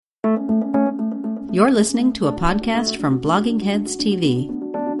You're listening to a podcast from Blogging Heads TV.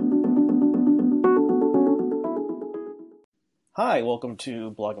 Hi, welcome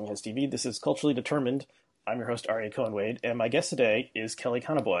to Blogging Heads TV. This is Culturally Determined. I'm your host, Aria Cohen-Wade, and my guest today is Kelly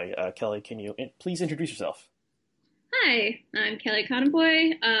Conaboy. Kelly, can you please introduce yourself? Hi, I'm Kelly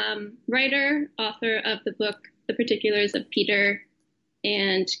Conaboy, writer, author of the book The Particulars of Peter,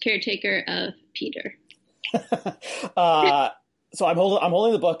 and caretaker of Peter. So I'm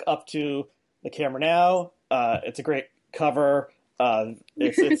holding the book up to the camera now. It's a great cover.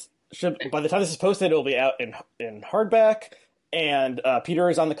 It's by the time this is posted, it'll be out in hardback, and Peter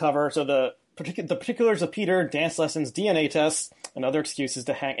is on the cover. So the particulars of Peter, dance lessons, DNA tests, and other excuses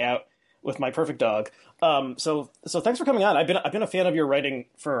to hang out with my perfect dog. So thanks for coming on. I've been a fan of your writing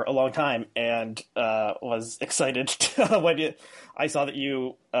for a long time, and was excited when I saw that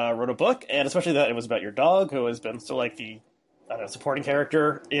you wrote a book, and especially that it was about your dog, who has been so like the supporting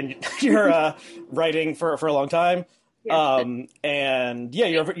character in your writing for a long time. Yes. And yeah,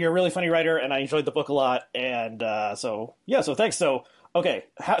 you're a really funny writer, and I enjoyed the book a lot. And so thanks. So okay,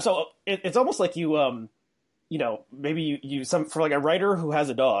 it's almost like you maybe you for like a writer who has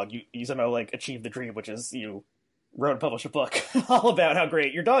a dog, you somehow like achieved the dream, which is you wrote and published a book all about how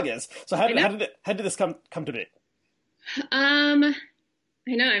great your dog is. So how did this come to be? I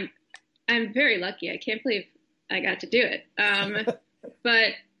know I'm very lucky. I can't believe I got to do it.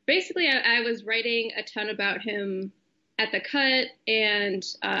 But basically I was writing a ton about him at the cut, and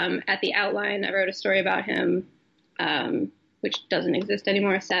at the outline I wrote a story about him, which doesn't exist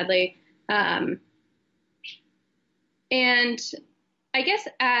anymore, sadly. And I guess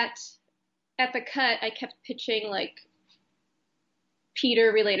at the cut, I kept pitching like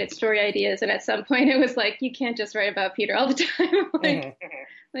Peter related story ideas. And at some point it was like, you can't just write about Peter all the time.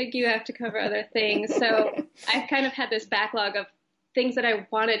 Like you have to cover other things. So I kind of had this backlog of things that I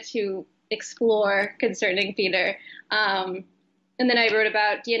wanted to explore concerning Peter. And then I wrote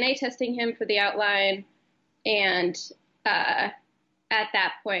about DNA testing him for the outline. And at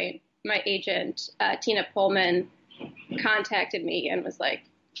that point, my agent, Tina Pullman, contacted me and was like,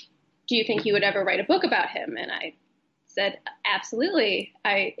 do you think you would ever write a book about him? And I said, absolutely.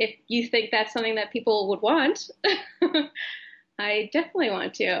 If you think that's something that people would want, I definitely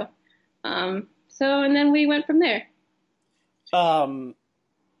want to. And then we went from there.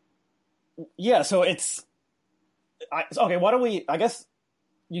 Yeah, so it's okay. Why don't we? I guess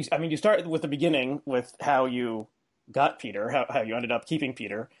you start with the beginning with how you got Peter, how you ended up keeping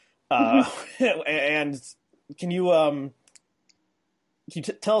Peter, and can you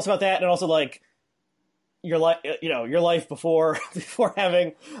tell us about that, and also like your life before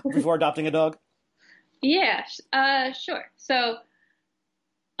adopting a dog? Yeah, sure. So,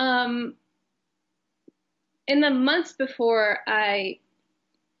 in the months before I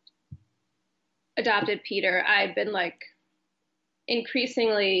adopted Peter, I'd been like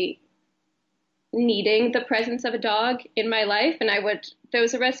increasingly needing the presence of a dog in my life. And there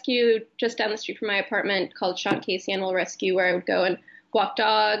was a rescue just down the street from my apartment called Sean Casey Animal Rescue, where I would go and walk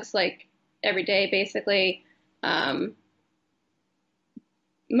dogs like every day, basically.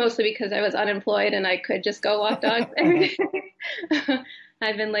 Mostly because I was unemployed and I could just go walk dogs every day.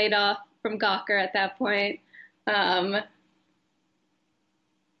 I'd been laid off from Gawker at that point.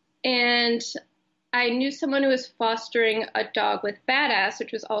 And I knew someone who was fostering a dog with Badass,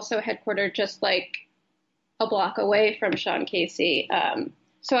 which was also headquartered just like a block away from Sean Casey.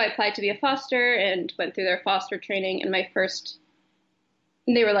 So I applied to be a foster and went through their foster training. And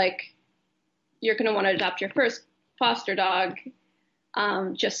they were like, you're going to want to adopt your first foster dog.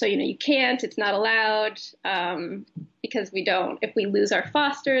 Just so you know, you can't, it's not allowed, because if we lose our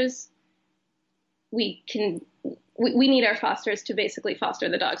fosters, we need our fosters to basically foster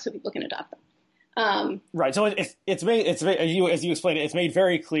the dogs so people can adopt them. Right. So it's made, as you explained it, it's made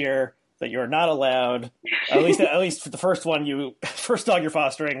very clear that you're not allowed, at least for the first dog you're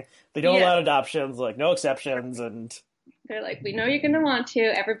fostering, they don't allow adoptions, like no exceptions. And they're like, we know you're going to want to.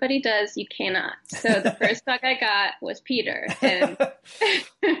 Everybody does. You cannot. So the first dog I got was Peter. And,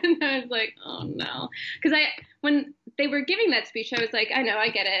 and I was like, oh, no. Because when they were giving that speech, I was like, I know, I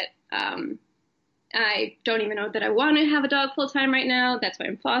get it. I don't even know that I want to have a dog full time right now. That's why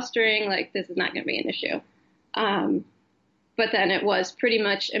I'm fostering. Like, this is not going to be an issue. But then it was pretty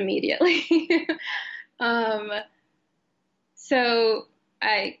much immediately. So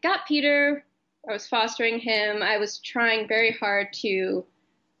I got Peter. I was fostering him. I was trying very hard to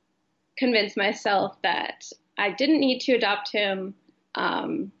convince myself that I didn't need to adopt him.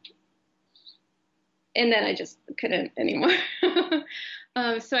 And then I just couldn't anymore.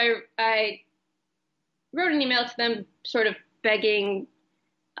 So I wrote an email to them sort of begging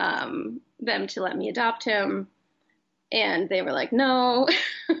them to let me adopt him. And they were like, no,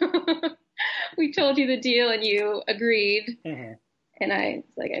 we told you the deal and you agreed. Mm-hmm. And I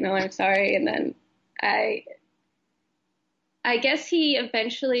was like, I know, I'm sorry. And then I guess he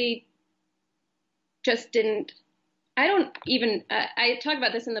eventually just didn't. I don't even, I talk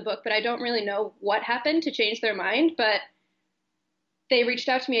about this in the book, but I don't really know what happened to change their mind. But they reached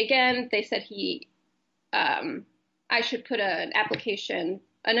out to me again. They said I should put an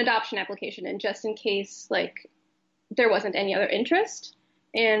adoption application in just in case, like, there wasn't any other interest.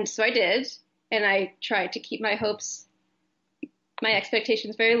 And so I did. And I tried to keep my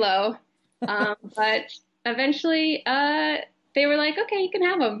expectations very low. But eventually, they were like, okay, you can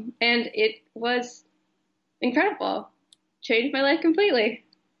have him. And it was incredible. Changed my life completely.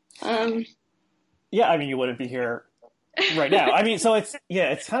 Yeah, I mean, you wouldn't be here right now. I mean, so it's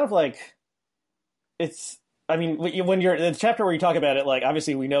kind of like, I mean, when you're in the chapter where you talk about it, like,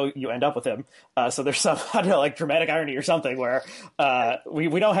 obviously we know you end up with him. So there's some, I don't know, like dramatic irony or something where we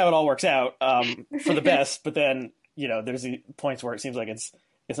know how it all works out for the best, but then, there's the points where it seems like it's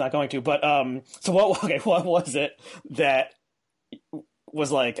not going to. But so what was it that was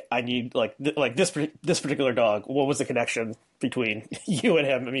like, I need like this particular dog? What was the connection between you and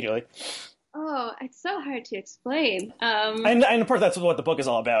him immediately? Oh, it's so hard to explain. And of course, that's what the book is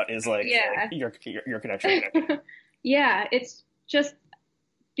all about, is like your connection. Yeah, it's just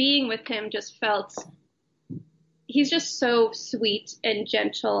being with him just felt, he's just so sweet and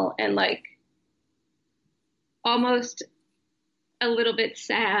gentle and like almost a little bit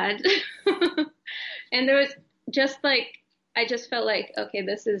sad. And there was just like, I just felt like, okay,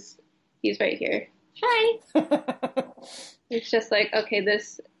 he's right here. Hi. It's just like, okay,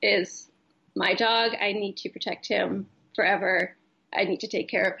 this is my dog. I need to protect him forever. I need to take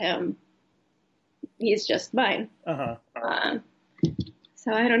care of him. He's just mine. Uh-huh.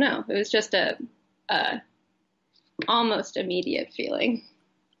 So I don't know. It was just a almost immediate feeling.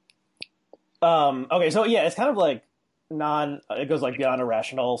 Okay, so yeah, it's kind of like it goes like beyond a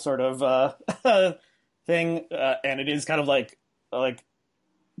rational sort of thing, and it is kind of like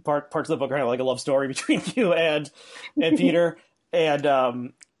parts of the book are kind of like a love story between you and Peter,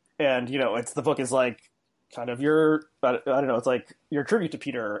 and it's, the book is like kind of your, I don't know, it's like your tribute to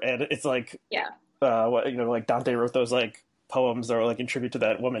Peter, and it's like, like Dante wrote those like poems that were like in tribute to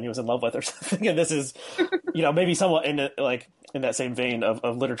that woman he was in love with or something, and this is, maybe somewhat in that same vein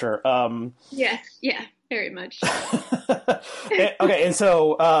of literature. Yeah, very much. Okay, and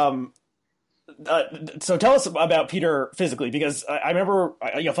so so tell us about Peter physically, because I remember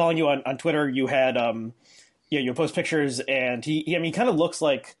following you on Twitter. You had you post pictures, and he kind of looks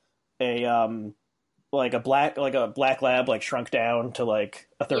like a black lab, like shrunk down to like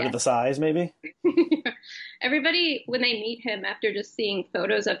a third of the size, maybe. Everybody, when they meet him after just seeing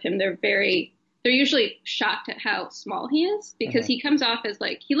photos of him, they're usually shocked at how small he is, because he comes off as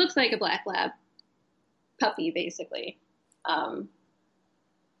like, he looks like a black lab puppy, basically.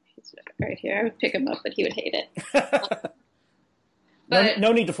 He's right here. I would pick him up, but he would hate it. But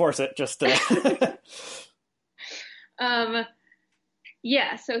no need to force it. Just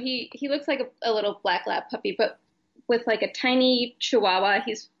yeah. So he looks like a little black lab puppy, but with like a tiny Chihuahua.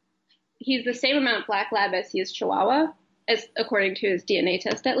 He's the same amount black lab as he is Chihuahua, as according to his DNA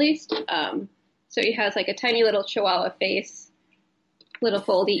test, at least. So he has like a tiny little Chihuahua face, little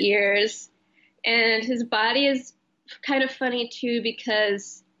foldy ears, and his body is kind of funny too,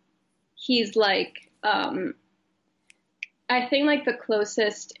 because he's like, I think like the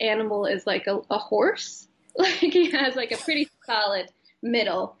closest animal is like a horse. Like he has like a pretty solid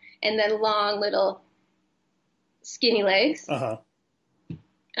middle and then long little skinny legs. Uh-huh.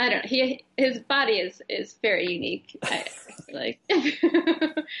 I don't know. His body is very unique. I like,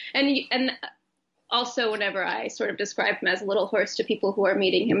 and also whenever I sort of describe him as a little horse to people who are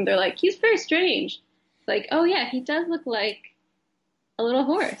meeting him, they're like, he's very strange. Like, oh yeah, he does look like a little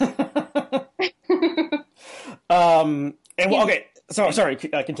horse. Okay. So sorry.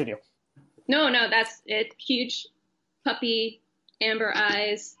 Continue. No, that's it. Huge puppy, amber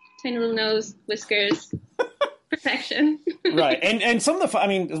eyes, tiny little nose, whiskers, perfection. Right, and some of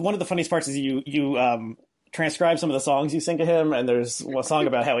one of the funniest parts is you transcribe some of the songs you sing to him, and there's a song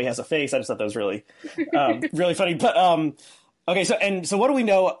about how he has a face. I just thought that was really really funny. But okay, so what do we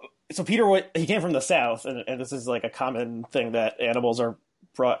know? So Peter, he came from the South, and this is like a common thing that animals are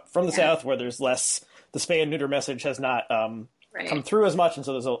brought from the South, where there's less, the spay and neuter message has not come through as much, and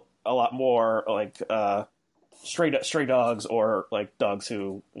so there's a lot more like stray dogs, or like dogs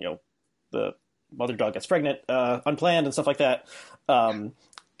who, the mother dog gets pregnant unplanned and stuff like that.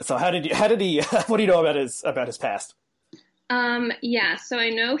 So how did he what do you know about his past? Yeah, so I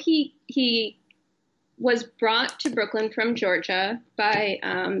know he was brought to Brooklyn from Georgia by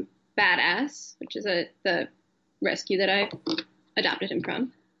Badass, which is the rescue that I adopted him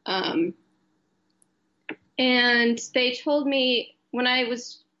from. And they told me when I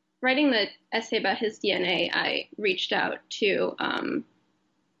was writing the essay about his DNA, I reached out to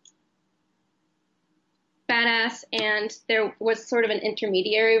Badass, and there was sort of an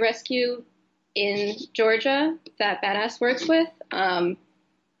intermediary rescue in Georgia that Badass works with.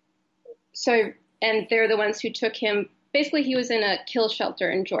 And they're the ones who took him. Basically, he was in a kill shelter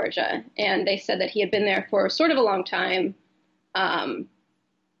in Georgia, and they said that he had been there for sort of a long time.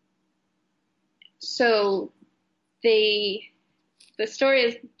 So the story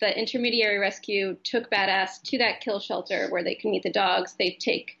is the intermediary rescue took Badass to that kill shelter where they can meet the dogs. They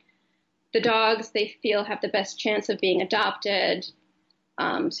take the dogs they feel have the best chance of being adopted.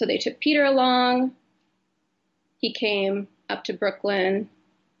 So they took Peter along. He came up to Brooklyn.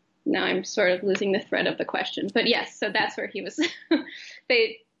 Now I'm sort of losing the thread of the question, but yes, so that's where he was.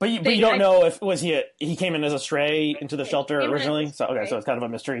 But you don't know if he came in as a stray into the shelter originally. So it's kind of a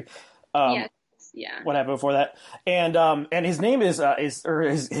mystery. Yeah. What happened before that? And his name his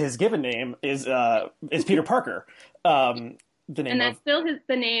given name is Peter Parker. The name, and that's still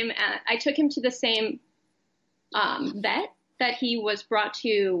the name. I took him to the same vet that he was brought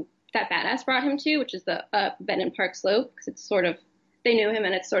to, that Badass brought him to, which is the vet in Park Slope, because it's sort of, they knew him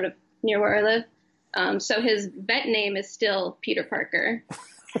and it's sort of near where I live. So his vet name is still Peter Parker.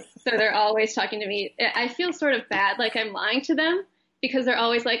 So they're always talking to me. I feel sort of bad, like I'm lying to them, because they're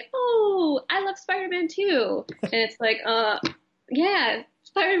always like, "Oh, I love Spider-Man too," and it's like, yeah,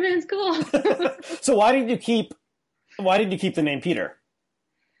 Spider-Man's cool. So why did you keep the name Peter?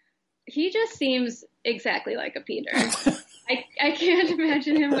 He just seems exactly like a Peter. I can't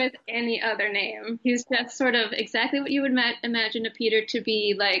imagine him with any other name. He's just sort of exactly what you would imagine a Peter to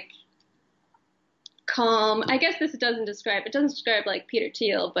be, like calm. I guess it doesn't describe like Peter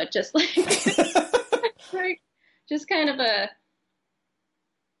Thiel, but just like, like just kind of a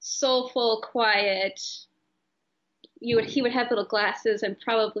soulful, quiet. He would have little glasses and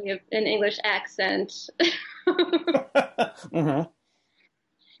probably an English accent. Mm-hmm.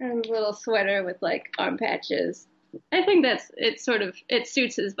 And a little sweater with like arm patches. I think it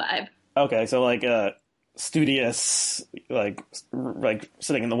suits his vibe. Okay, so like studious, like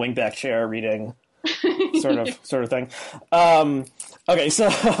sitting in the wingback chair reading, sort of thing. Okay,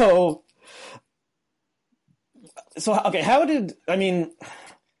 so okay,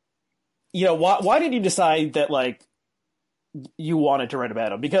 why did you decide that like you wanted to write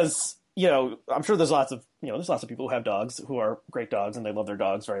about him? Because I'm sure there's lots of people who have dogs who are great dogs and they love their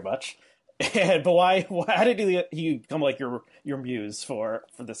dogs very much. But why did he become like your muse for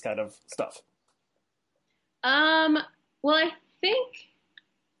this kind of stuff? Well, I think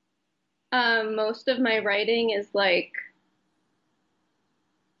most of my writing is like,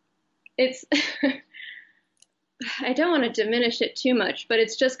 it's I don't want to diminish it too much, but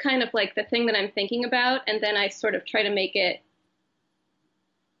it's just kind of like the thing that I'm thinking about, and then I sort of try to make it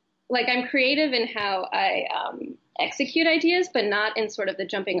like I'm creative in how I execute ideas, but not in sort of the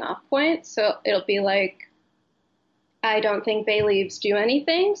jumping off point. So it'll be like, I don't think bay leaves do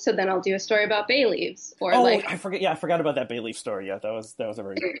anything, so then I'll do a story about bay leaves. Or I forgot about that bay leaf story. Yeah, that was a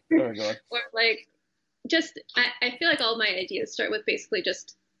very good one. Or like, just I feel like all my ideas start with basically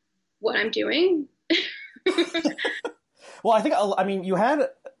just what I'm doing. Well, I mean, you had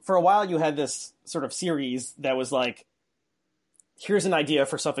for a while this sort of series that was like, here's an idea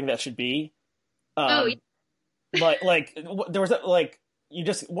for something that should be. Yeah. like there was like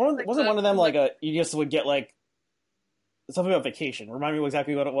wasn't one of them like you just would get like something about vacation. Remind me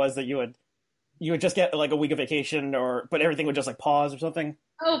exactly what it was that you would just get like a week of vacation, but everything would just like pause or something.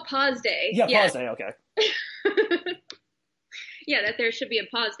 Oh, pause day. Yeah, pause day. Okay. Yeah, that there should be a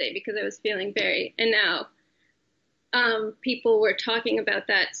pause day because I was feeling and now people were talking about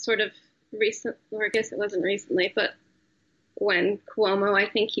that sort of recent, or I guess it wasn't recently, but when Cuomo, I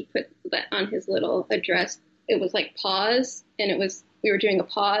think he put that on his little address, it was like pause, and we were doing a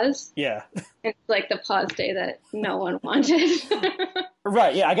pause. Yeah. And it's like the pause day that no one wanted.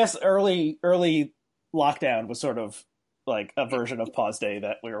 Right, yeah, I guess early lockdown was sort of like a version of pause day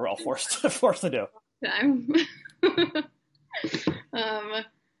that we were all forced to do.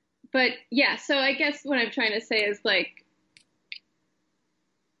 But yeah, so I guess what I'm trying to say is like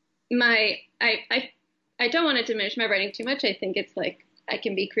I don't want to diminish my writing too much. I think it's like I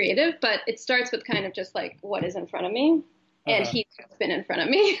can be creative, but it starts with kind of just like what is in front of me, and he's been in front of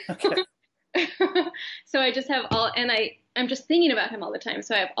me. Okay. So I just have I'm just thinking about him all the time.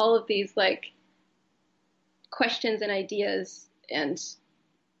 So I have all of these like questions and ideas, and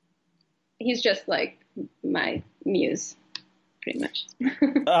he's just like my muse, pretty much.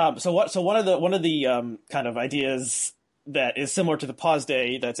 So one of the kind of ideas that is similar to the pause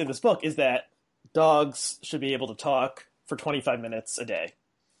day that's in this book is that dogs should be able to talk for 25 minutes a day.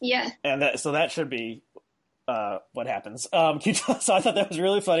 Yeah. And that should be what happens. So I thought that was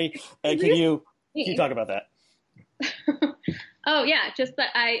really funny. Can you talk about that? Oh yeah, just that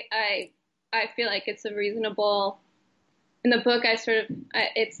I feel like it's a reasonable. In the book,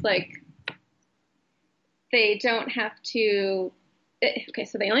 it's like they don't have to. Okay,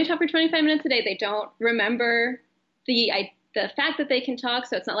 so they only talk for 25 minutes a day. They don't remember the fact that they can talk,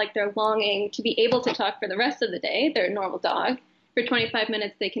 so it's not like they're longing to be able to talk for the rest of the day. They're a normal dog. For 25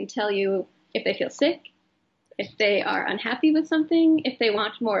 minutes, they can tell you if they feel sick, if they are unhappy with something, if they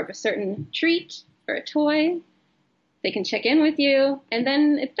want more of a certain treat or a toy. They can check in with you, and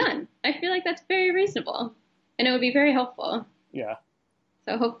then it's done. I feel like that's very reasonable, and it would be very helpful. Yeah.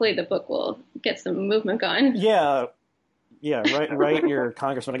 So hopefully the book will get some movement going. Yeah. Yeah, right. Your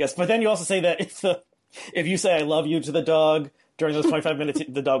congressman, I guess. But then you also say that if you say "I love you" to the dog during those 25 minutes,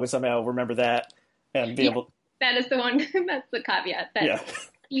 the dog would somehow remember that and be able. That is the one. That's the caveat. That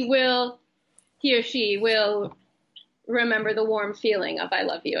he or she will remember the warm feeling of "I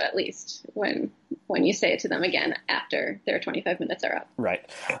love you" at least when you say it to them again after their 25 minutes are up. Right.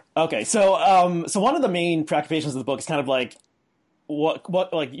 Okay. So one of the main preoccupations of the book is kind of like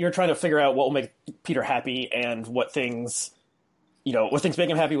what like you're trying to figure out what will make Peter happy and what things make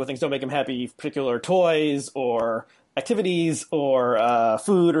him happy, what things don't make him happy, particular toys or activities or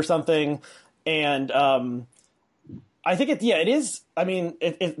food or something. And I think it is. I mean,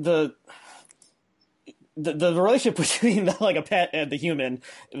 the relationship between like a pet and the human,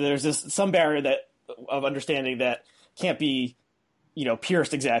 there's some barrier of understanding that can't be,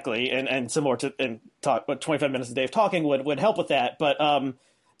 pierced exactly, and similar to talk. But 25 minutes a day of talking would help with that. But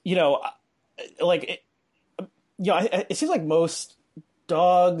it seems like most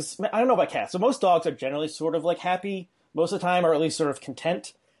dogs. I don't know about cats. So most dogs are generally sort of like happy most of the time, or at least sort of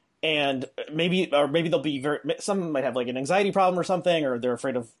content. And maybe they'll be some might have like an anxiety problem or something, or they're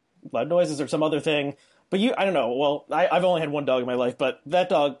afraid of loud noises or some other thing. But I don't know. Well, I've only had one dog in my life, but that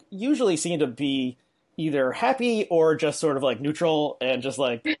dog usually seemed to be either happy or just sort of like neutral and just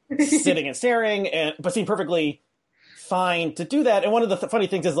like sitting and staring, but seemed perfectly fine to do that. And one of the funny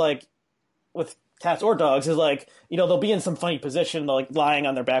things is like with cats or dogs is like, they'll be in some funny position, like lying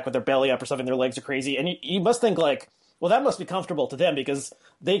on their back with their belly up or something. Their legs are crazy. And you must think like, well, that must be comfortable to them because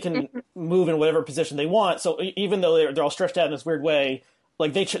they can move in whatever position they want. So even though they're all stretched out in this weird way,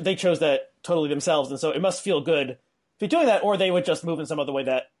 like they chose that totally themselves, and so it must feel good to be doing that, or they would just move in some other way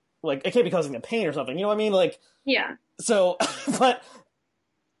that, like, it can't be causing them pain or something. You know what I mean? Like, yeah. So,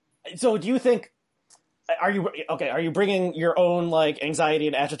 so do you think? Are you bringing your own like anxiety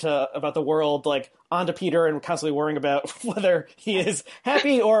and agita about the world like onto Peter and constantly worrying about whether he is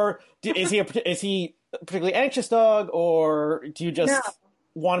happy or is he a particularly anxious dog, or do you just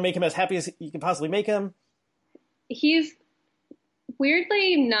want to make him as happy as you can possibly make him? He's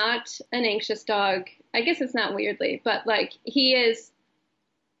weirdly not an anxious dog. I guess it's not weirdly, but like he is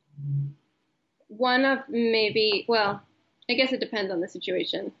one of I guess it depends on the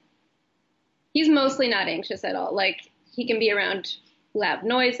situation. He's mostly not anxious at all. Like he can be around loud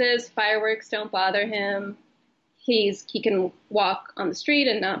noises, fireworks don't bother him. He can walk on the street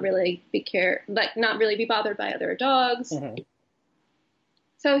and not really be bothered by other dogs. Mm-hmm.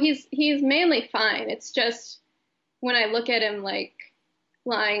 So he's mainly fine. It's just when I look at him like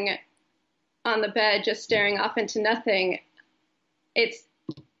lying on the bed just staring off into nothing, it's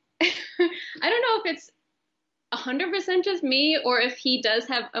I don't know if it's 100% just me or if he does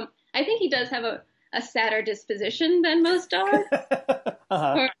have I think he does have a sadder disposition than most dogs.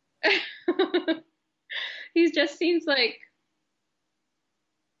 Uh-huh. He just seems like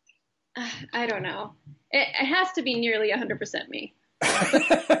I don't know. It has to be nearly 100% me.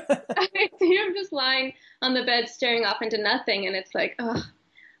 I see him just lying on the bed staring off into nothing, and it's like, oh,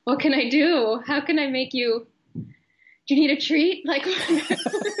 what can I do? How can I make you? Do you need a treat? Like, can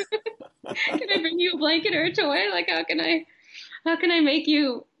I bring you a blanket or a toy? Like, how can I make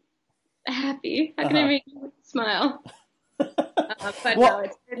you happy? How can I make you smile? But no,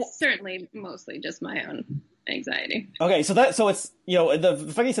 it's certainly mostly just my own anxiety. Okay, so it's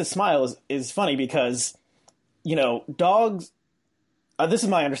the fact he says smile is funny because dogs. This is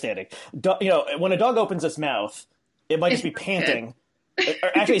my understanding. When a dog opens its mouth, it might just be panting.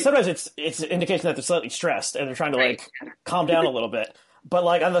 Actually, sometimes it's an indication that they're slightly stressed and they're trying to like calm down a little bit. But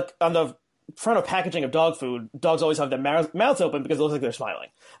like on the front of packaging of dog food, dogs always have their mouths open because it looks like they're smiling.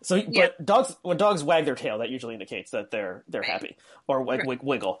 So, Yeah. but when dogs wag their tail, that usually indicates that they're happy or like Right.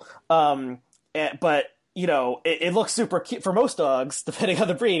 wiggle. But it looks super cute for most dogs, depending on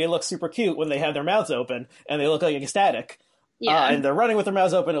the breed. It looks super cute when they have their mouths open and they look like ecstatic. Yeah. And they're running with their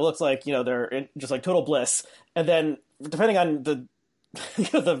mouths open. It looks like they're in just like total bliss. And then depending on the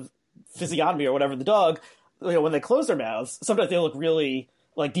the physiognomy or whatever the dog, when they close their mouths, sometimes they look really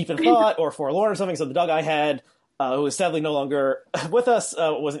like deep in thought or forlorn or something. So the dog I had, who is sadly no longer with us,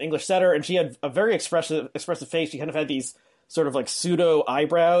 was an English setter, and she had a very expressive face. She kind of had these sort of like pseudo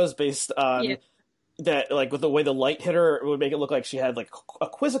eyebrows based on Yeah. that, like with the way the light hit her, it would make it look like she had like a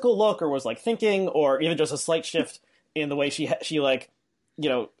quizzical look or was like thinking, or even just a slight shift in the way she like,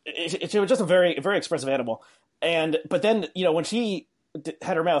 it was just a very, very expressive animal. But then, when she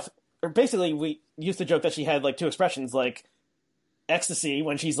had her mouth, or basically we used to joke that she had like two expressions, like ecstasy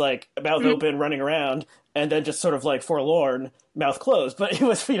when she's like mouth open running around, and then just sort of like forlorn mouth closed. But it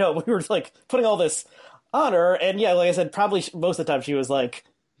was, we were like putting all this on her, and yeah, like I said, probably most of the time she was like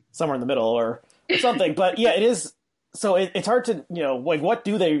somewhere in the middle or something. But yeah, it is. So it's hard to, like, what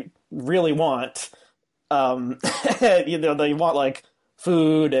do they really want? They want like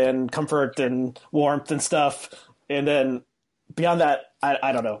food and comfort and warmth and stuff, and then beyond that,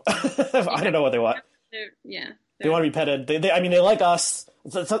 I don't know. I don't know what they want. Yeah. They want to be petted. They like us.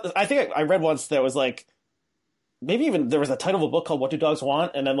 I think I read once that was like, maybe even there was a title of a book called "What Do Dogs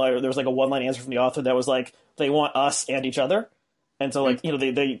Want?" and then like there was like a one-line answer from the author that was like, they want us and each other. And so like,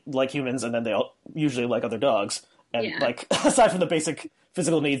 they like humans, and then they usually like other dogs. And like, aside from the basic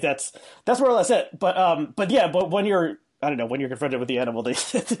physical needs, that's more or less it. But when you're, I don't know, when you're confronted with the animal,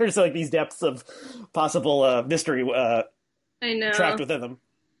 there's like these depths of possible mystery I know. trapped within them.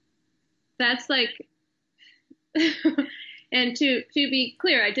 That's like, and to be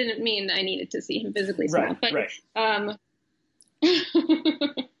clear, I didn't mean I needed to see him physically smile, Right.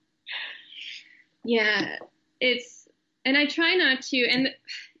 Yeah, and I try not to, and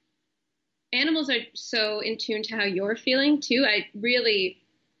animals are so in tune to how you're feeling too. I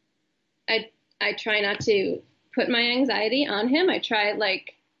try not to put my anxiety on him. I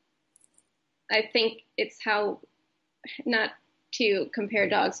think it's how, not to compare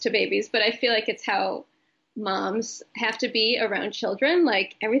dogs to babies, but I feel like it's how moms have to be around children.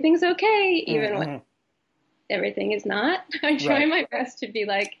 Like, everything's okay, even when everything is not. I try my best to be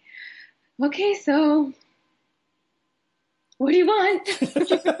like, okay, so what do you want?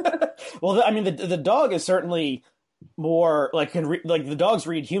 Well, I mean, the dog is certainly more like like the dogs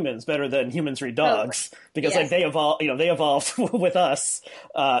read humans better than humans read dogs, because like they evolved with us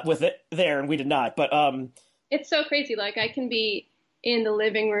with it there, and we did not. But it's so crazy. Like, I can be in the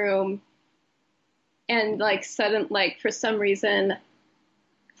living room and like for some reason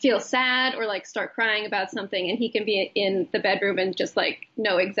feel sad or like start crying about something, and he can be in the bedroom and just like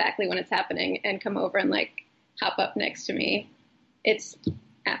know exactly when it's happening and come over and like hop up next to me. It's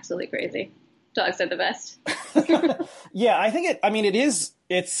absolutely crazy. Dogs are the best. Yeah, I think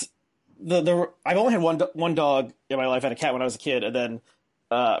it's I've only had one dog in my life. I had a cat when I was a kid, and then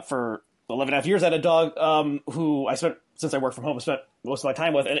for 11 and a half years I had a dog who since I work from home, I spent most of my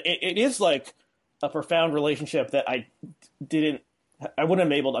time with, and it is like a profound relationship that I wouldn't have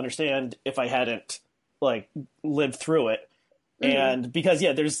been able to understand if I hadn't like lived through it. And because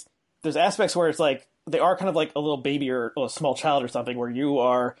there's aspects where it's like they are kind of like a little baby or a small child or something, where you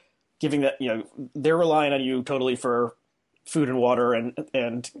are giving that, they're relying on you totally for food and water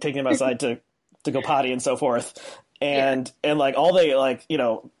and taking them outside to go potty and so forth. And like all they like,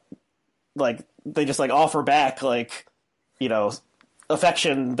 like they just like offer back like,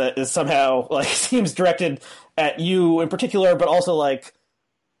 affection that is somehow like seems directed at you in particular, but also like,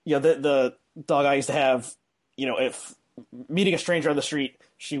 the dog I used to have, if meeting a stranger on the street,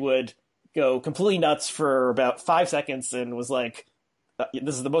 she would go completely nuts for about 5 seconds and was like,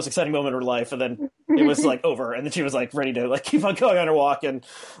 this is the most exciting moment of her life, and then it was like over, and then she was like ready to like keep on going on her walk, and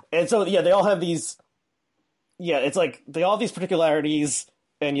so they all have these, it's like they all have these particularities,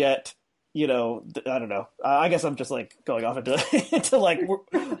 and yet I don't know, I guess I'm just like going off into like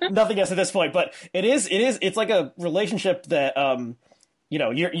nothing else at this point, but it's like a relationship that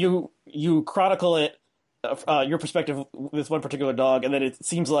you chronicle it, your perspective with this one particular dog, and then it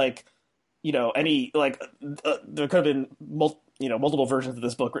seems like any like there could have been multiple versions of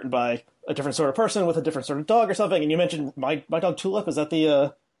this book written by a different sort of person with a different sort of dog or something. And you mentioned my dog Tulip. Is that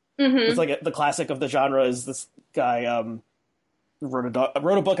the it's like the classic of the genre? Is this guy wrote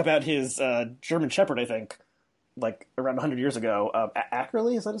a book about his German Shepherd, I think, like around 100 years ago.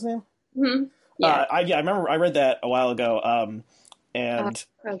 Ackerley, is that his name? Mm-hmm. Yeah. I remember I read that a while ago. And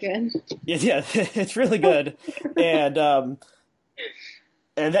oh, good. yeah, it's really good. And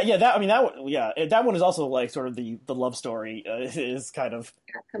that one is also like sort of the love story is kind of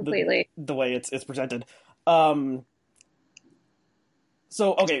Completely. the way it's presented.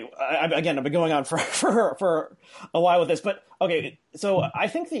 So okay, again, I've been going on for a while with this, but okay, so I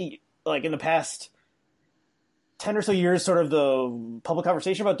think in the past 10 or so years, sort of the public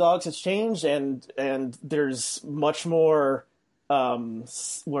conversation about dogs has changed, and there's much more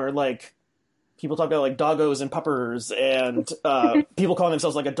where like people talk about like doggos and puppers, and people calling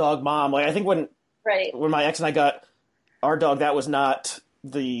themselves like a dog mom. Like I think when my ex and I got our dog, that was not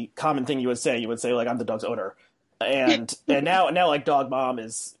the common thing you would say. You would say like I'm the dog's owner. And now like dog mom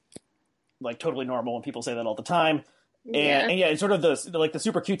is like totally normal, and people say that all the time. And yeah, it's sort of the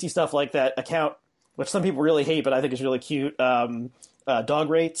super cutesy stuff like that account, which some people really hate, but I think is really cute. Dog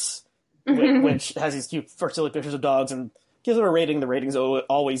Rates, which has these cute silly pictures of dogs and gives them a rating. The rating's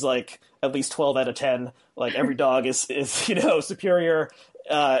always like at least 12 out of 10. Like every dog is superior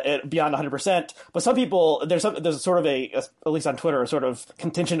beyond 100%. But some people there's sort of at least on Twitter, a sort of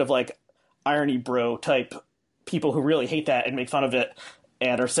contingent of like irony bro type people who really hate that and make fun of it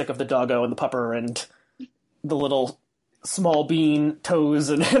and are sick of the doggo and the pupper and the little small bean toes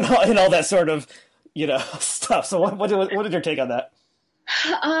and all that sort of stuff. So what is your take on that?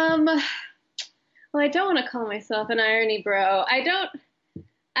 Well, I don't want to call myself an irony bro. I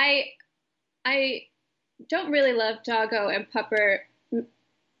don't really love doggo and pupper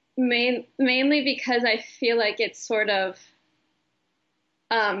mainly because I feel like it sort of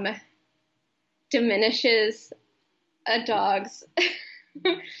diminishes a dog's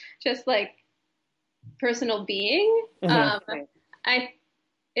just like personal being. Mm-hmm.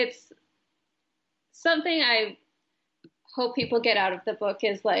 It's something I hope people get out of the book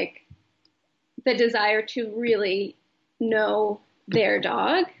is like the desire to really know their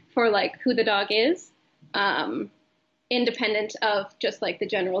dog for like who the dog is, independent of just like the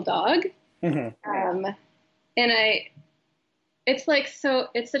general dog. Mm-hmm.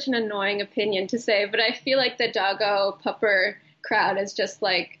 It's such an annoying opinion to say, but I feel like the doggo pupper crowd is just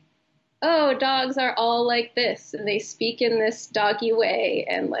like, oh, dogs are all like this and they speak in this doggy way,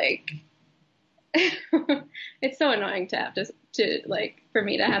 and like it's so annoying to have to like for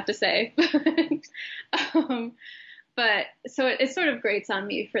me to have to say. But so it sort of grates on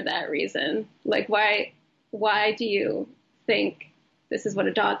me for that reason. Like why do you think this is what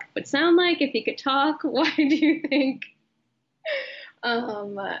a dog would sound like if he could talk? Why do you think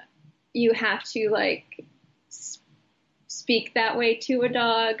you have to like speak that way to a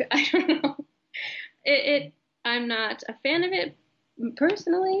dog? I don't know. I'm not a fan of it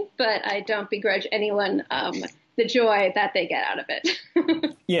personally, but I don't begrudge anyone the joy that they get out of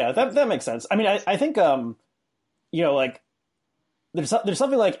it. Yeah, that makes sense. I mean, I think like there's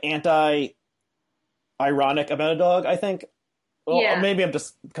something like anti-ironic about a dog. I think. Well, yeah. Maybe I'm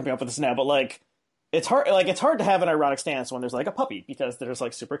just coming up with this now, but like it's hard to have an ironic stance when there's like a puppy, because they're just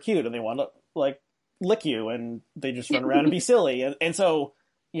like super cute and they want to like lick you and they just run around and be silly, and so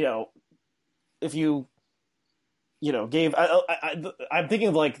if you gave I'm thinking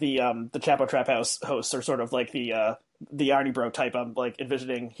of like the Chapo Trap House hosts are sort of like the irony bro type I'm like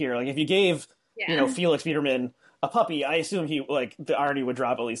envisioning here. Like if you gave Felix Biederman a puppy, I assume he like the irony would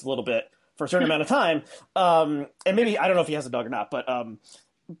drop at least a little bit for a certain amount of time. And maybe I don't know if he has a dog or not, but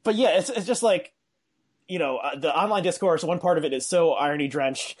yeah, it's just like the online discourse. One part of it is so irony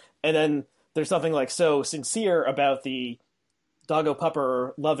drenched, and then there's something like so sincere about the doggo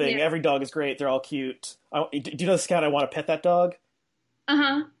pupper loving. Yeah. Every dog is great. They're all cute. Do you know this account? I want to pet that dog.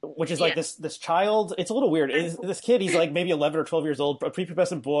 Which is like this child. It's a little weird. This kid, he's like maybe 11 or 12 years old, a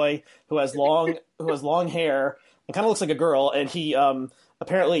prepubescent boy who has long hair and kind of looks like a girl, and he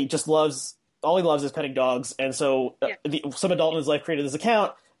apparently just all he loves is petting dogs. And so some adult in his life created this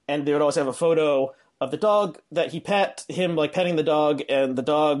account, and they would always have a photo of the dog that he pet, him like petting the dog, and the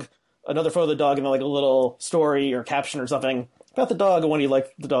dog, another photo of the dog, and then like a little story or caption or something about the dog and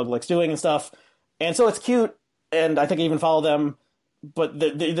what the dog likes doing and stuff. And so it's cute, and I think I even follow them, but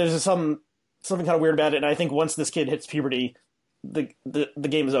there's something kind of weird about it. And I think once this kid hits puberty, the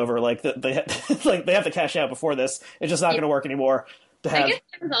game is over. Like they have to cash out before this. It's just not going to work anymore. I guess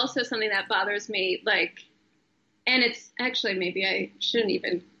there's also something that bothers me, like, and it's actually maybe I shouldn't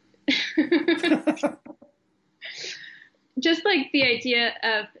even. Just like the idea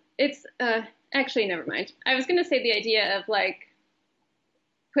of it's actually never mind. I was going to say the idea of like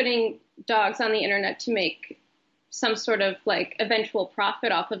putting dogs on the internet to make some sort of like eventual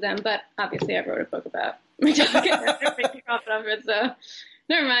profit off of them, but obviously I wrote a book about my dog and making profit off it, so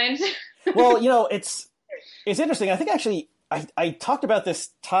never mind. Well, it's interesting. I think actually I talked about this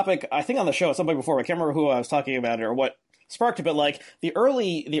topic, I think, on the show at some point before. I can't remember who I was talking about it or what sparked it, but like the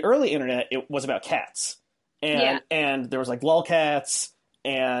early internet, it was about cats, and there was like lolcats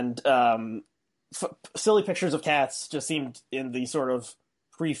and silly pictures of cats. Just seemed in the sort of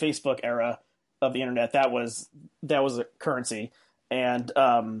pre-Facebook era of the internet that was a currency, and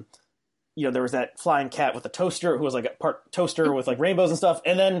there was that flying cat with a toaster who was like a part toaster with like rainbows and stuff,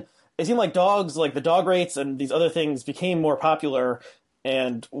 and then it seemed like dogs, like the dog rates and these other things became more popular.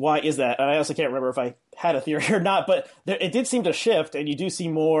 And why is that? And I also can't remember if I had a theory or not, but it did seem to shift, and you do see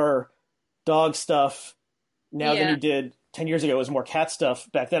more dog stuff now than you did 10 years ago. It was more cat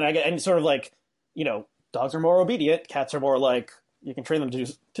stuff back then. And sort of like, dogs are more obedient. Cats are more like, you can train them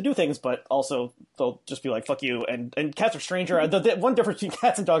to do things, but also they'll just be like, fuck you. And cats are stranger. The one difference between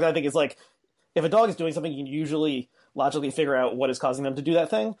cats and dogs, I think, is like, if a dog is doing something, you can usually logically figure out what is causing them to do that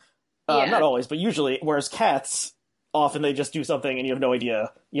thing. Not always, but usually. Whereas cats, often they just do something and you have no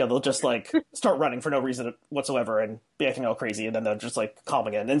idea. They'll just like start running for no reason whatsoever and be acting all crazy, and then they'll just like calm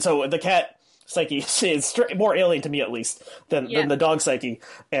again. And so the cat psyche is more alien to me, at least, than the dog psyche.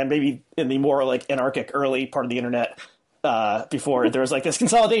 And maybe in the more like anarchic early part of the internet, before there was like this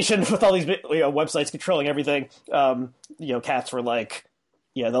consolidation with all these websites controlling everything, cats were like,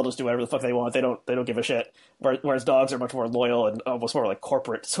 they'll just do whatever the fuck they want. They don't give a shit. Whereas dogs are much more loyal and almost more like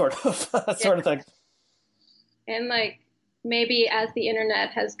corporate sort of thing. And like maybe as the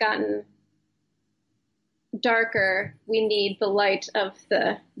internet has gotten darker, we need the light of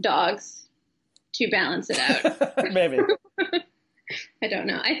the dogs to balance it out. Maybe. I don't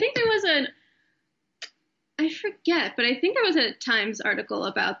know. I think there was I forget, but I think there was a Times article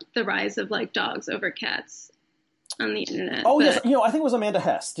about the rise of like dogs over cats on the internet. Oh, yes. I think it was Amanda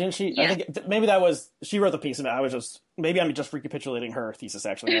Hess. Didn't she? Yeah. I think maybe she wrote the piece, and I'm just recapitulating her thesis,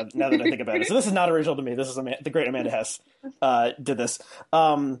 actually, now that I think about it. So this is not original to me. This is the great Amanda Hess did this.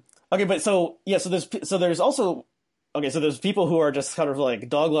 Okay, but so there's also, so there's people who are just kind of like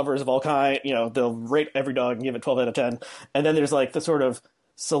dog lovers of all kind. They'll rate every dog and give it 12 out of 10. And then there's like the sort of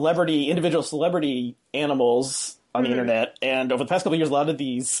individual celebrity animals on the internet. And over the past couple of years, a lot of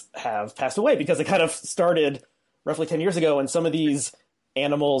these have passed away because they kind of started roughly 10 years ago, and some of these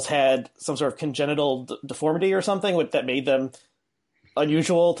animals had some sort of congenital deformity or something that made them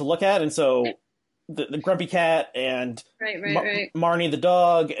unusual to look at. And so the Grumpy Cat and Marnie the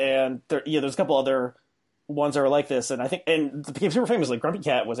dog, and there's a couple other ones that are like this. And I think, and it became super famous. Like Grumpy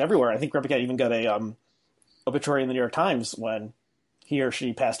Cat was everywhere. I think Grumpy Cat even got a obituary in the New York Times when he or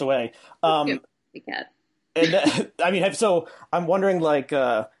she passed away. Grumpy Cat. And so I'm wondering, like,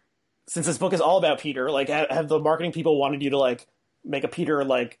 since this book is all about Peter, like, have the marketing people wanted you to like make a Peter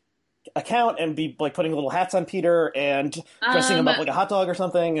like account and be like putting little hats on Peter and dressing him up like a hot dog or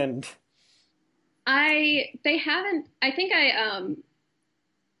something? And they haven't. I think I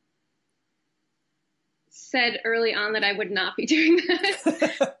said early on that I would not be doing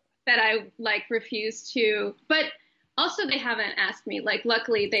that. That I like refused to, but also they haven't asked me. Like,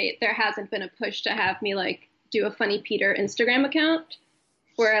 luckily there hasn't been a push to have me like do a funny Peter Instagram account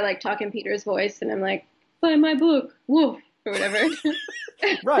where I like talk in Peter's voice and I'm like, buy my book, woof, or whatever.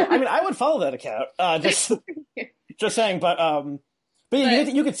 Right. I mean, I would follow that account. Just saying, but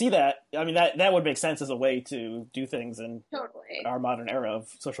you could see that. I mean, that would make sense as a way to do things in our modern era of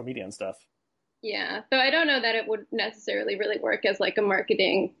social media and stuff. Yeah. Though I don't know that it would necessarily really work as like a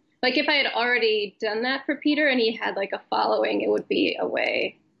marketing. Like if I had already done that for Peter and he had like a following, it would be a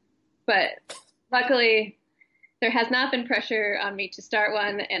way. But luckily, there has not been pressure on me to start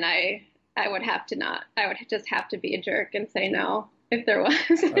one, and I would have to not. I would just have to be a jerk and say no if there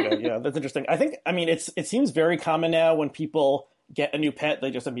was. Okay, yeah, that's interesting. It seems very common now when people get a new pet, they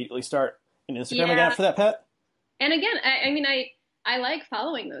just immediately start an Instagram account for that pet. And again, I like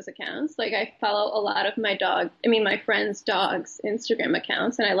following those accounts. Like I follow a lot of my friends' dogs' Instagram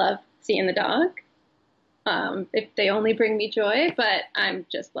accounts, and I love seeing the dog. If they only bring me joy, but I'm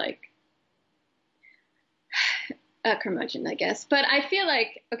just like a curmudgeon, I guess. But I feel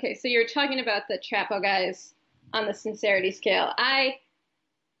like, okay, so you're talking about the Chapo guys on the sincerity scale. I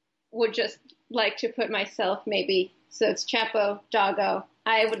would just like to put myself so it's Chapo, doggo.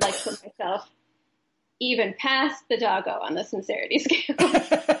 I would like to put myself even past the doggo on the sincerity scale.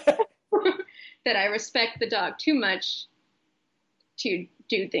 That I respect the dog too much to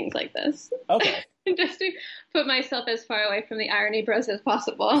do things like this. Okay. Just to put myself as far away from the irony bros as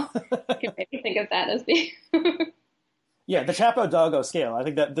possible. I can maybe think of that as the... Yeah, the Chapo doggo scale. I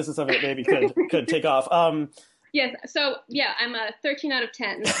think that this is something that maybe could take off. Yes. So yeah, I'm a 13 out of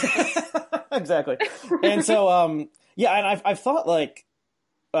 10. Exactly. And so, and I've thought like,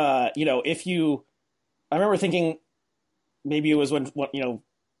 I remember thinking maybe it was when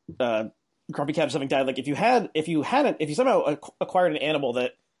Grumpy Cat or something died. Like if you somehow acquired an animal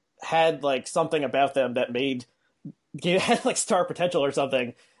that had like something about them that had like star potential or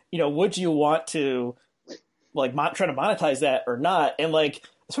something, would you want to like try to monetize that or not? And like,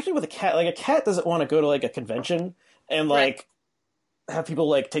 especially with a cat, like a cat doesn't want to go to like a convention and like have people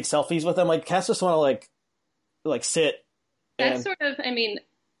like take selfies with them. Like cats just want to like sit. That's sort of, I mean,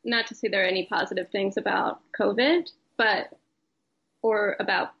 not to say there are any positive things about COVID, or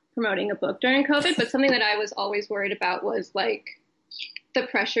about promoting a book during COVID, but something that I was always worried about was like the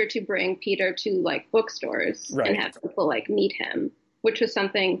pressure to bring Peter to like bookstores and have people like meet him, which was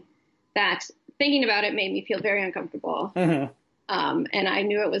something that, thinking about it, made me feel very uncomfortable. Mm-hmm. And I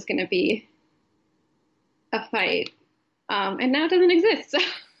knew it was going to be a fight. And now it doesn't exist. So.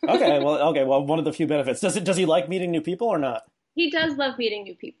 Okay. Well, one of the few benefits. Does he like meeting new people or not? He does love meeting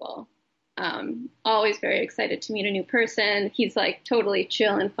new people. Always very excited to meet a new person. He's like totally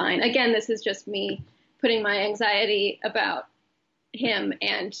chill and fine. Again, this is just me putting my anxiety about him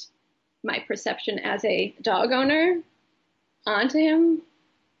and my perception as a dog owner onto him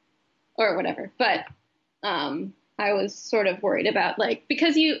or whatever. But I was sort of worried about like,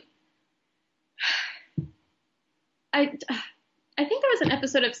 because I think there was an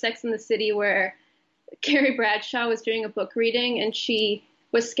episode of Sex and the City where Carrie Bradshaw was doing a book reading and she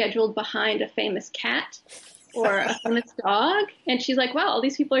was scheduled behind a famous cat or a famous dog. And she's like, wow, all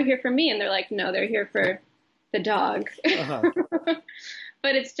these people are here for me. And they're like, no, they're here for the dog. Uh-huh.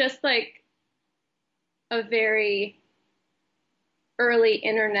 But it's just like a very early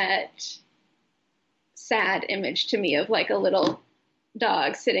internet sad image to me of like a little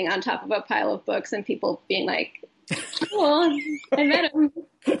dog sitting on top of a pile of books and people being like, oh, I met him.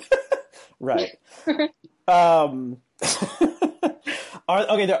 Right.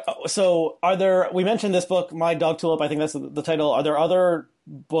 We mentioned this book, My Dog Tulip, I think that's the title. Are there other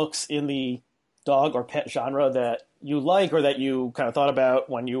books in the dog or pet genre that you like or that you kind of thought about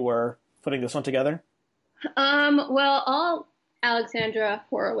when you were putting this one together? Well, all Alexandra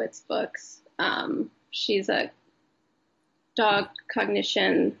Horowitz books. She's a dog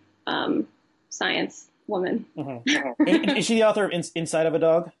cognition science woman. Mm-hmm. Is she the author of Inside of a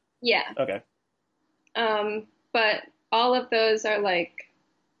Dog? Yeah. Okay. But all of those are like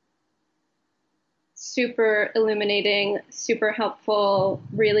super illuminating, super helpful,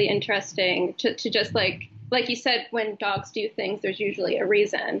 really interesting to just like you said, when dogs do things, there's usually a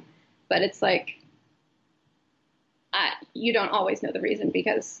reason, but it's like, you don't always know the reason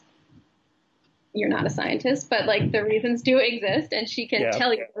because you're not a scientist, but like the reasons do exist and she can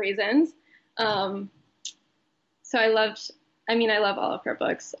tell you the reasons. So I love all of her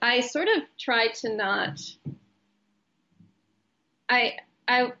books. I sort of tried to not, I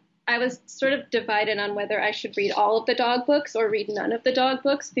was sort of divided on whether I should read all of the dog books or read none of the dog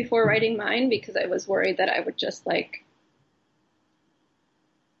books before writing mine, because I was worried that I would just like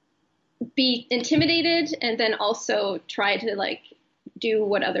be intimidated and then also try to like do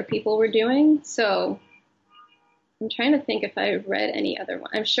what other people were doing. So I'm trying to think if I read any other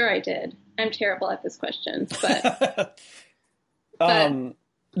one. I'm sure I did. I'm terrible at this question, but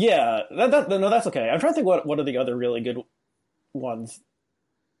yeah, no, that's okay. I'm trying to think what are the other really good ones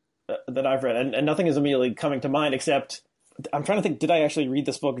that I've read, and nothing is immediately coming to mind except I'm trying to think, did I actually read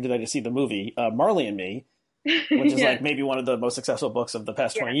this book or did I just see the movie, Marley and Me, which is like maybe one of the most successful books of the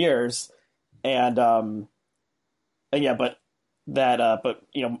past 20 years. And yeah, but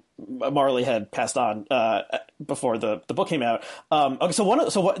Marley had passed on before the book came out. Okay,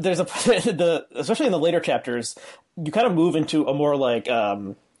 especially in the later chapters, you kind of move into a more like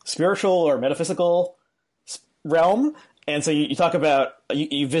spiritual or metaphysical realm. And so you talk about,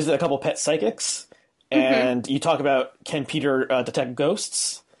 you visit a couple pet psychics, and you talk about, can Peter detect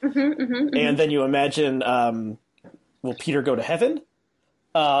ghosts? And then you imagine, will Peter go to heaven?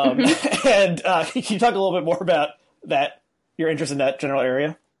 And can you talk a little bit more about that, your interest in that general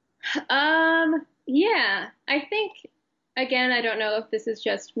area? Yeah, I think, again, I don't know if this is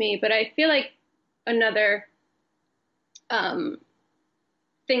just me, but I feel like another thing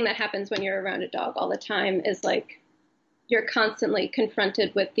that happens when you're around a dog all the time is like, you're constantly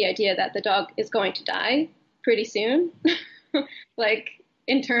confronted with the idea that the dog is going to die pretty soon. Like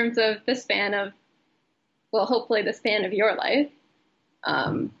in terms of the span of, well, hopefully the span of your life.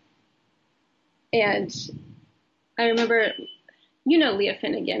 And I remember, Leah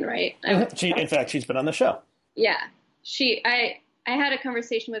Finnegan, right? In fact, she's been on the show. Yeah. I had a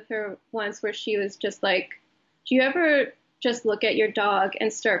conversation with her once where she was just like, do you ever just look at your dog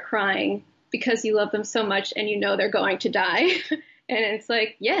and start crying because you love them so much and you know they're going to die? And it's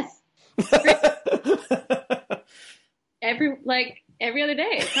like, yes. every other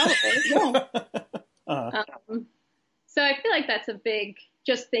day, probably. Uh-huh. So I feel like that's a big,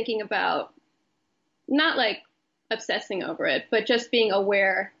 just thinking about, not like obsessing over it, but just being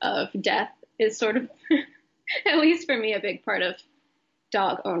aware of death is sort of, at least for me, a big part of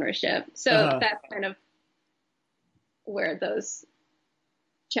dog ownership. So that's kind of where those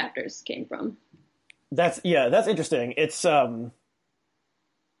chapters came from. That's interesting. It's I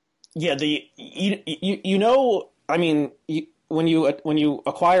mean, when you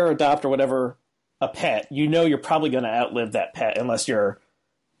acquire, adopt, or whatever a pet, you're probably going to outlive that pet unless you're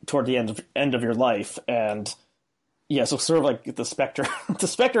toward the end of your life. And yeah, so sort of like the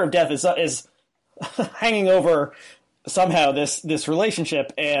specter of death is hanging over somehow this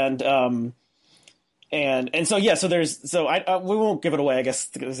relationship. And so yeah, so we won't give it away, I guess,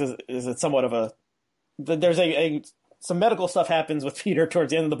 because it's somewhat of there's some medical stuff happens with Peter towards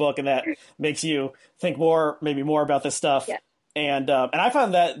the end of the book, and that makes you think maybe more about this stuff. Yeah. And I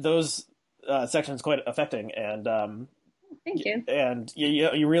found that those sections quite affecting, and thank you. And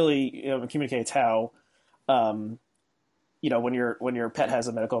you really communicates how when your pet has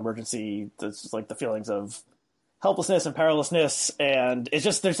a medical emergency, it's like the feelings of helplessness and powerlessness, and it's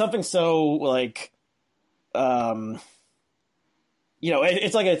just there's something so like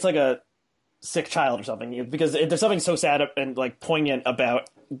it's like a sick child or something, because there's something so sad and like poignant about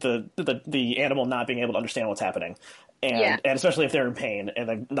the animal not being able to understand what's happening, and especially if they're in pain and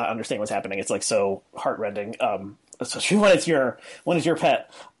they're not understanding what's happening, it's like so heartrending, especially when it's your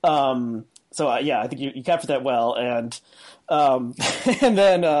pet. So I think you captured that well, and and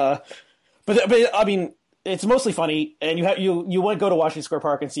then but I mean, it's mostly funny, and you want to go to Washington Square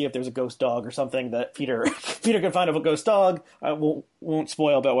Park and see if there's a ghost dog or something that Peter can find of a ghost dog. I won't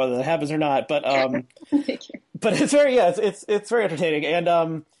spoil about whether that happens or not, but but it's very entertaining. And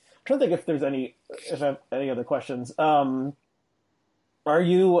I'm trying to think if I have any other questions. Are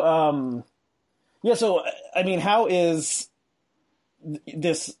you So I mean, how is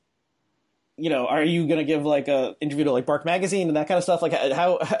this? Are you going to give like a interview to like Bark Magazine and that kind of stuff? Like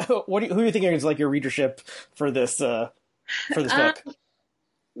who are you thinking is like your readership for this book? I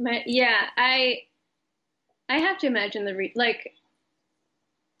have to imagine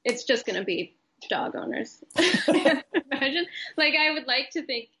it's just going to be dog owners. Imagine, like, I would like to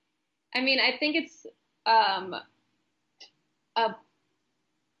think, I mean, I think it's, I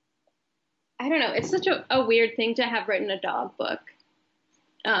don't know. It's such a weird thing to have written a dog book.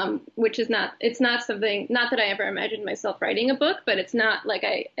 Which is it's not something, not that I ever imagined myself writing a book, but it's not like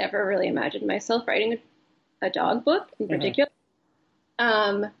I ever really imagined myself writing a dog book in particular.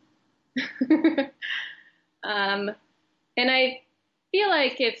 And I feel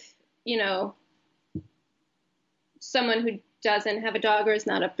like if, someone who doesn't have a dog or is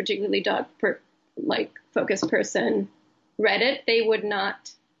not a particularly dog focused person read it, they would not,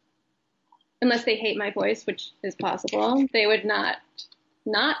 unless they hate my voice, which is possible, they would not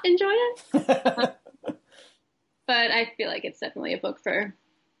enjoy it. But I feel like it's definitely a book for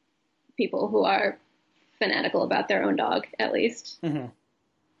people who are fanatical about their own dog, at least. Mm-hmm.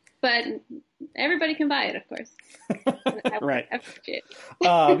 But everybody can buy it, of course. Right.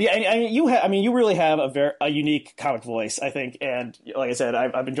 You really have a unique comic voice, I think, and like I said,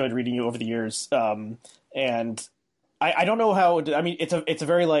 I've enjoyed reading you over the years. And I don't know how. It's a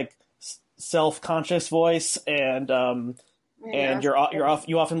very like self-conscious voice, and you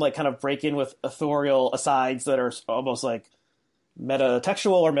often like kind of break in with authorial asides that are almost like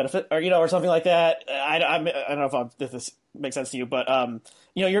metatextual or something like that. I don't know if this makes sense to you, but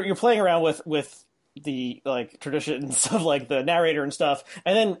you're playing around with the like traditions of like the narrator and stuff,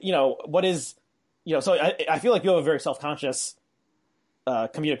 and then so I feel like you have a very self-conscious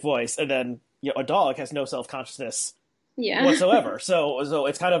comedic voice, and then a dog has no self-consciousness whatsoever. So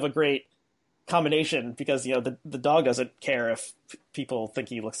it's kind of a great combination, because the dog doesn't care if people think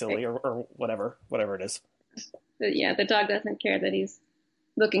he looks silly or whatever it is. The dog doesn't care that he's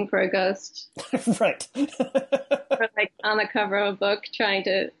looking for a ghost. Right. Or like on the cover of a book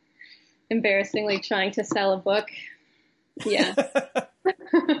embarrassingly trying to sell a book. Yeah.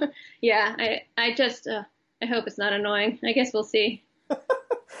 Yeah, I just I hope it's not annoying. I guess we'll see.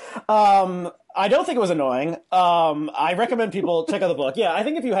 I don't think it was annoying. I recommend people check out the book. Yeah, I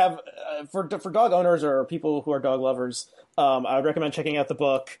think if you have for dog owners or people who are dog lovers, I would recommend checking out the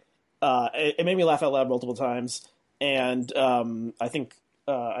book. It made me laugh out loud multiple times, and I think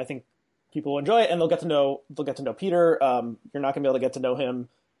people will enjoy it, and they'll get to know Peter. You're not going to be able to get to know him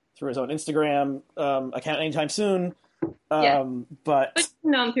through his own Instagram account anytime soon. But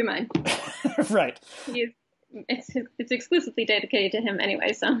you know him through mine. Right. It's exclusively dedicated to him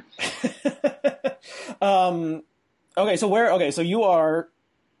anyway, so. Okay, so so you are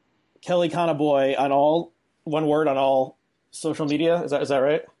Kelly Conaboy on all one word on all social media. Is that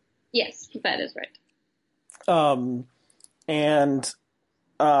right? Yes, that is right. And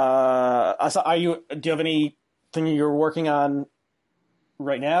so are you? Do you have anything you're working on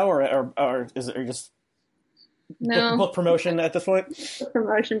right now, or is it just No, book promotion at this point?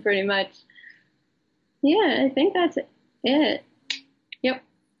 promotion pretty much. Yeah, I think that's it. Yep.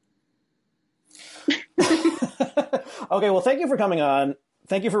 Okay, well, thank you for coming on.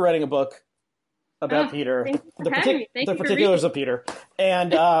 Thank you for writing a book about Peter, Thank you for having me. Thank the you for particulars reading. of Peter,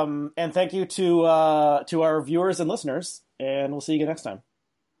 and thank you to our viewers and listeners. And we'll see you again next time.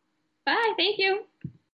 Bye. Thank you.